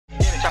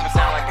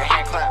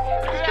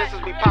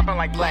trapping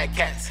like black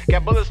cats.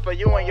 Got bullets for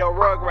you and your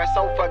rugrats,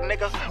 so fuck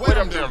niggas with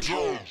them damn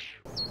drones.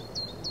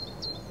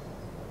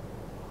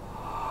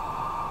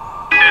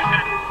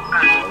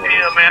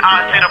 Yeah, man,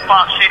 I say the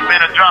pop shit,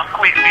 man, a drop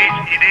quick,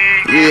 bitch. You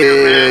dig?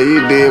 Yeah,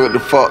 you did what the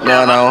fuck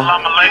going on.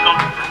 Assalamu alaikum.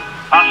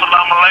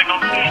 Assalamu alaikum.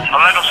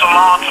 Alaikum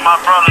salam to my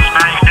brothers,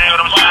 man. You dig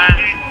what I'm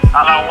saying?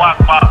 Allah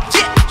Akbar.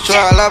 Sure,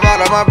 I love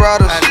all of my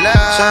brothers.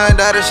 Same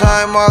daddy,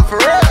 same mother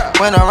for real.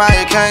 When I'm out,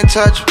 you can't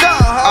touch them.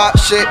 Pop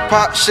shit,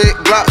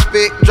 Glock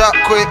spit, drop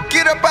quick.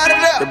 Get up out of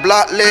there. The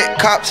block lit,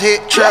 cops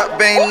hit, trap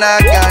bang, now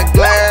I got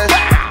glass.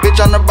 Bitch,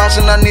 I'm the boss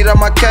and I need all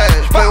my cash.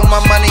 Play with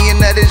my money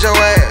and that is your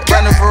ass.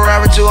 Running for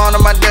around with you on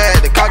my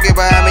dad. The car get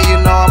behind me, you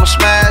know I'ma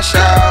smash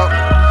out.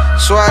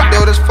 So I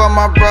do this for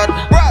my brother.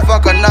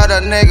 Fuck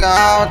another nigga,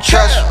 I don't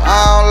trust him, I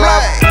don't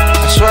love him.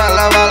 I swear I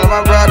love all of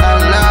my brothers.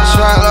 I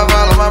swear I love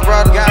all of my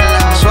brothers.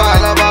 I swear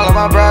I love all of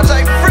my brothers.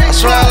 I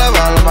swear I love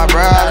all of my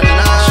brothers.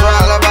 I swear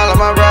I love all of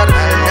my brothers.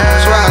 I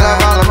swear I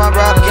love all of my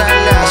brothers.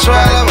 I swear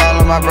I love all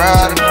of my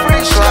brothers.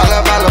 I swear I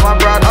love all of my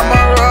brothers. I'ma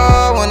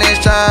roll when it's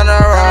time to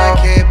roll.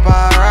 Keep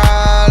on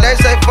rolling. They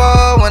say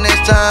fall when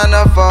it's time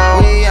to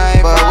fall.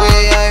 But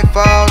we ain't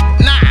fall.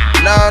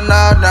 No,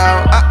 no,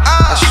 no.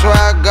 I swear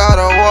I got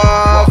a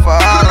wall for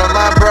all of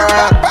my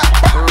brothers.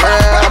 For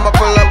real, I'ma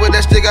pull up with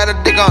that stick, got a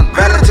dick on.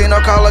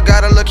 Valentino caller,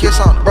 got a little kiss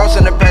on. Bros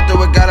in the Panther,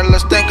 got a little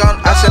stink on.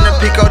 I send them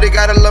Pico, they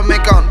got a little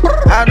mink on.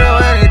 I do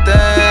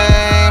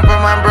anything for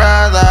my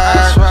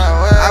brothers.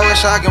 I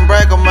wish I can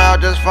break them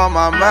out just for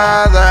my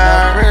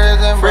mother.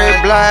 Free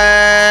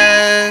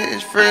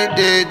Blaze, free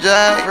DJ,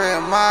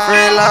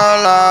 free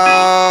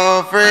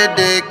Lolo, free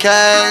DK.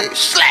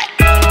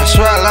 I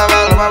swear I love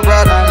all of my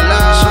brothers.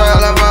 I swear I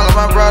love all of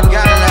my brothers.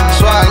 I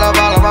swear I love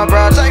all of my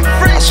brothers.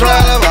 I swear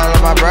I love all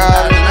of my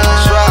brothers.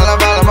 I swear I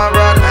love all of my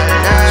brothers.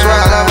 I swear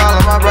I love all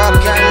of my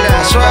brothers.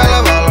 I swear I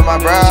love all of my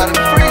brothers.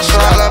 I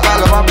swear I love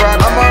all of my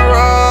brothers. I'ma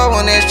roll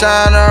when it's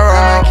time to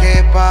roll.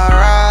 Keep on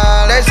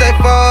rolling. They say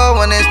fall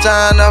when it's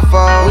time to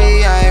fall.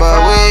 But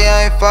we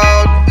ain't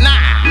fold.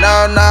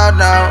 No, no,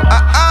 no.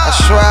 I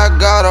swear I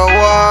got a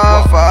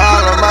wall for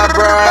all of my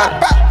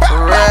brothers.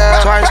 For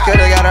real. Twice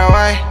coulda got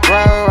away,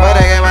 but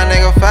I gave my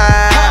nigga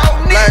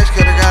 5. Blaze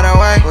coulda got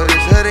away,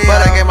 but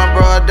I gave my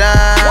bro a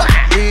dime.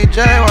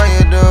 DJ, why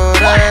you do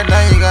that?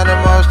 Now you got the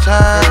most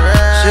time.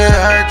 Shit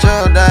hurt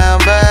too damn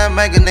bad,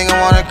 make a nigga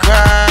wanna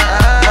cry.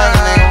 Make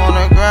a nigga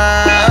wanna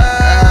cry.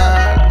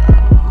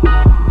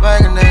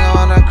 Make a nigga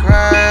wanna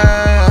cry.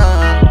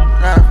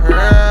 Not for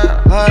real.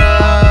 Hold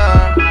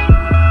up.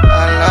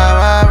 I love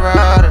my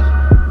brothers.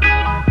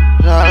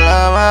 I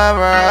love my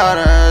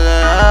brothers.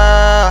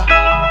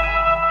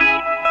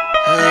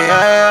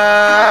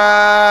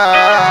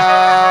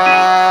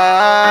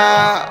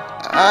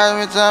 I hurt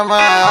me to my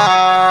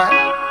heart.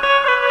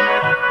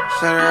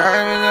 Said it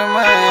hurt me to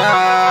my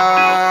heart.